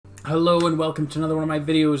Hello and welcome to another one of my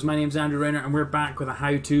videos. My name's Andrew Rayner and we're back with a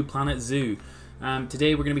how-to Planet Zoo.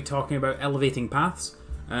 Today we're going to be talking about elevating paths.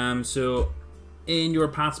 So in your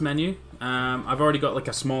paths menu, I've already got like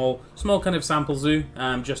a small kind of sample zoo,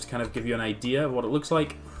 just to kind of give you an idea of what it looks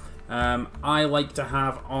like. I like to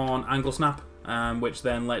have on angle snap, which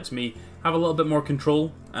then lets me have a little bit more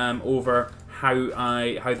control over how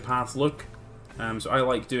the paths look. So I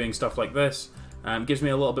like doing stuff like this. Gives me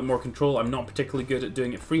a little bit more control. I'm not particularly good at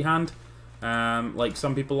doing it freehand, like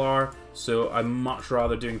some people are, so I'm much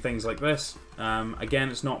rather doing things like this. Again,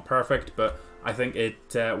 it's not perfect, but I think it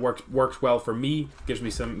works well for me. Gives me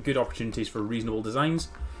some good opportunities for reasonable designs.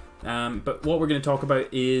 But what we're going to talk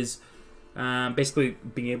about is basically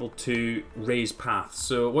being able to raise paths.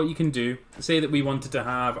 So what you can do, say that we wanted to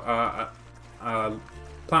have a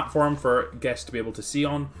platform for guests to be able to see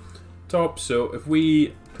on top. So if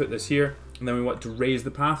we put this here, and then we want to raise the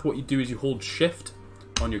path, what you do is you hold shift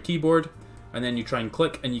on your keyboard and then you try and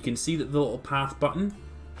click, and you can see that the little path button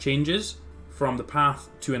changes from the path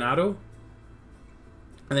to an arrow,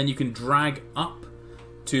 and then you can drag up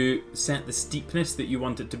to set the steepness that you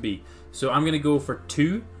want it to be. So I'm going to go for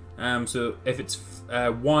 2. So if it's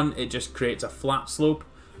 1, it just creates a flat slope.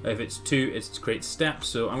 If it's 2, it creates steps.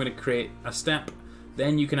 So I'm going to create a step.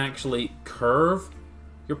 Then you can actually curve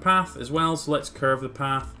your path as well. So let's curve the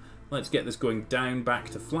path. Let's get this going down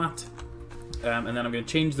back to flat. And then I'm going to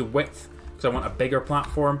change the width because I want a bigger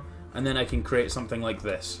platform. And then I can create something like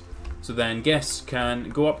this. So then guests can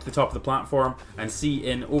go up to the top of the platform and see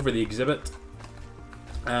in over the exhibit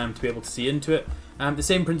to be able to see into it. The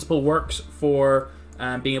same principle works for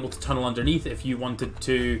being able to tunnel underneath. If you wanted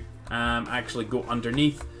to actually go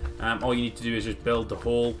underneath, all you need to do is just build the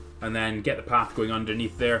hole and then get the path going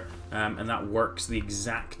underneath there. And that works the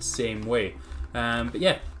exact same way. But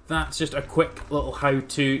yeah, that's just a quick little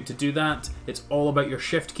how-to to do that. It's all about your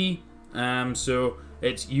shift key. So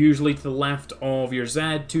it's usually to the left of your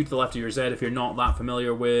Z, 2 to the left of your Z if you're not that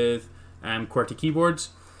familiar with QWERTY keyboards.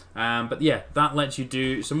 But yeah, that lets you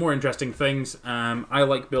do some more interesting things. I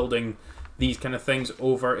like building these kind of things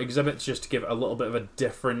over exhibits just to give a little bit of a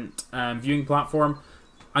different viewing platform.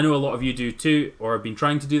 I know a lot of you do too, or have been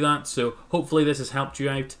trying to do that, so hopefully this has helped you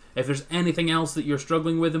out. If there's anything else that you're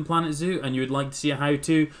struggling with in Planet Zoo and you would like to see a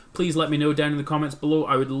how-to, please let me know down in the comments below.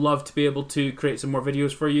 I would love to be able to create some more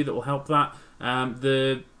videos for you that will help that.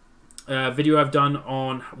 The video I've done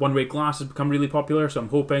on one-way glass has become really popular, so I'm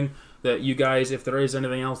hoping that you guys, if there is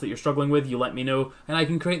anything else that you're struggling with, you let me know, and I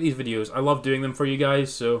can create these videos. I love doing them for you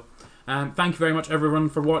guys, so thank you very much everyone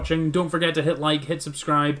for watching. Don't forget to hit like, hit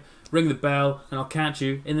subscribe, ring the bell, and I'll catch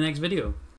you in the next video.